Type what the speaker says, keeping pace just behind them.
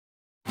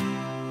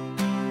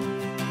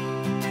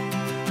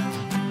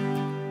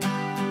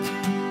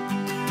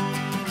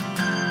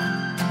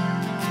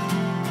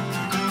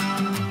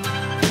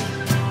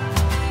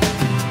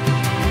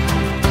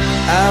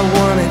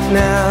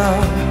now,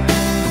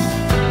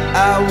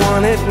 I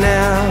want it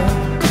now,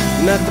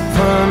 not the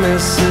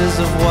promises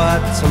of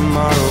what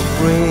tomorrow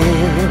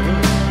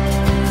brings.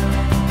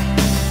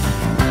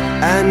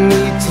 I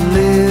need to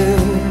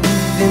live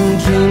in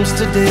dreams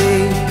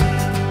today.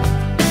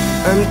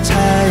 I'm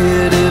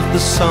tired of the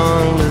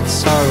song that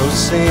sorrow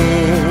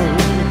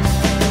sings,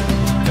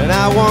 and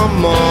I want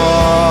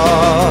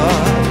more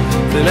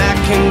than I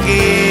can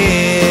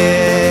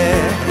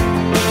get.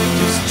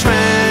 Just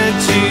trying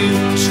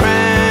to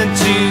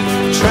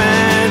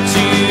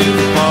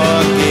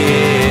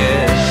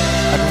forget.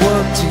 I'd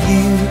walk to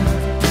you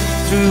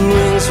through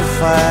rings of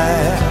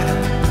fire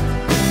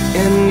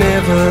and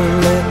never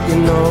let you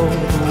know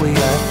the way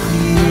I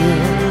feel.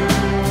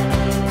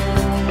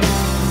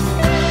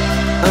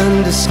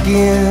 Under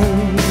skin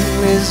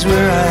is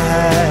where I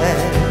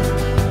hide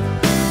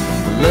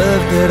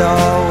love that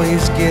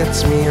always gets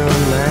me on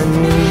my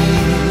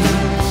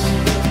knees.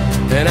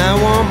 And I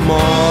want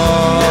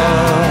more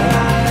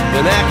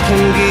than I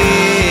can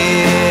get.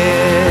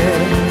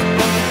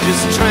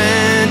 Just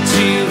trying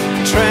to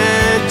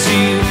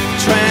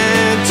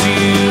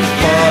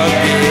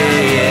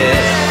forget.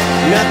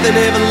 Nothing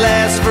ever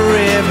lasts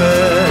forever.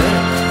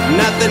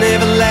 Nothing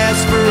ever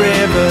lasts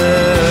forever.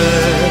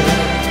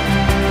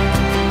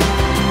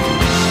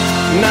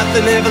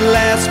 Nothing ever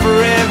lasts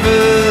forever.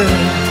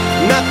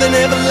 Nothing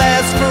ever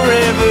lasts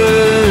forever.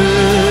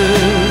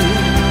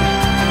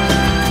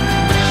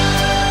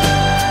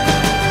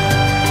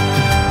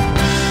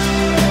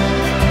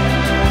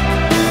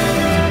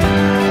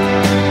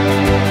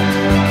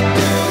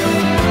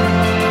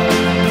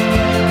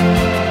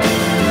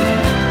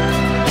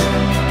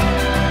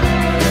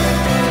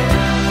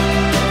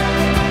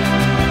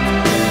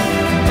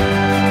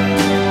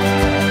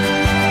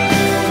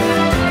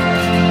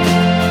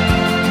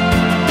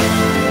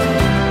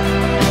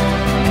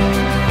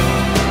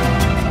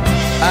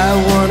 I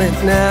want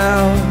it now,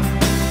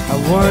 I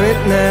want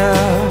it now.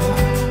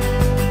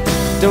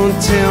 Don't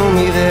tell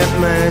me that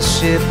my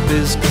ship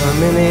is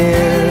coming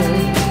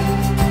in.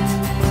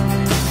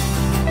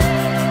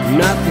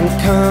 Nothing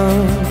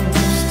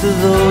comes to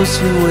those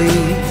who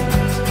wait.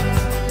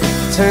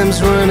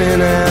 Time's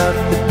running out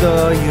the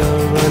door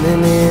you're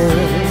running in.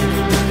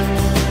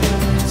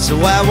 So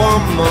I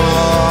want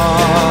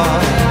more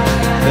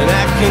than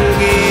I can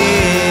get.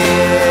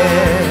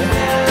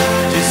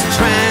 Just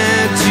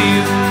trying to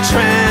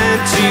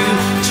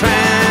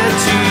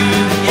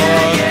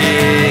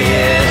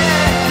forget.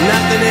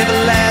 Nothing ever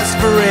lasts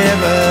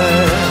forever.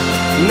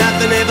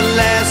 Nothing ever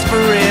lasts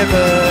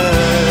forever.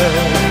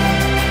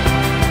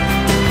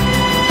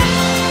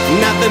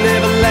 Nothing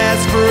ever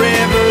lasts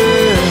forever.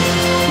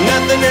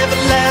 Nothing ever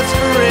lasts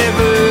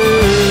forever.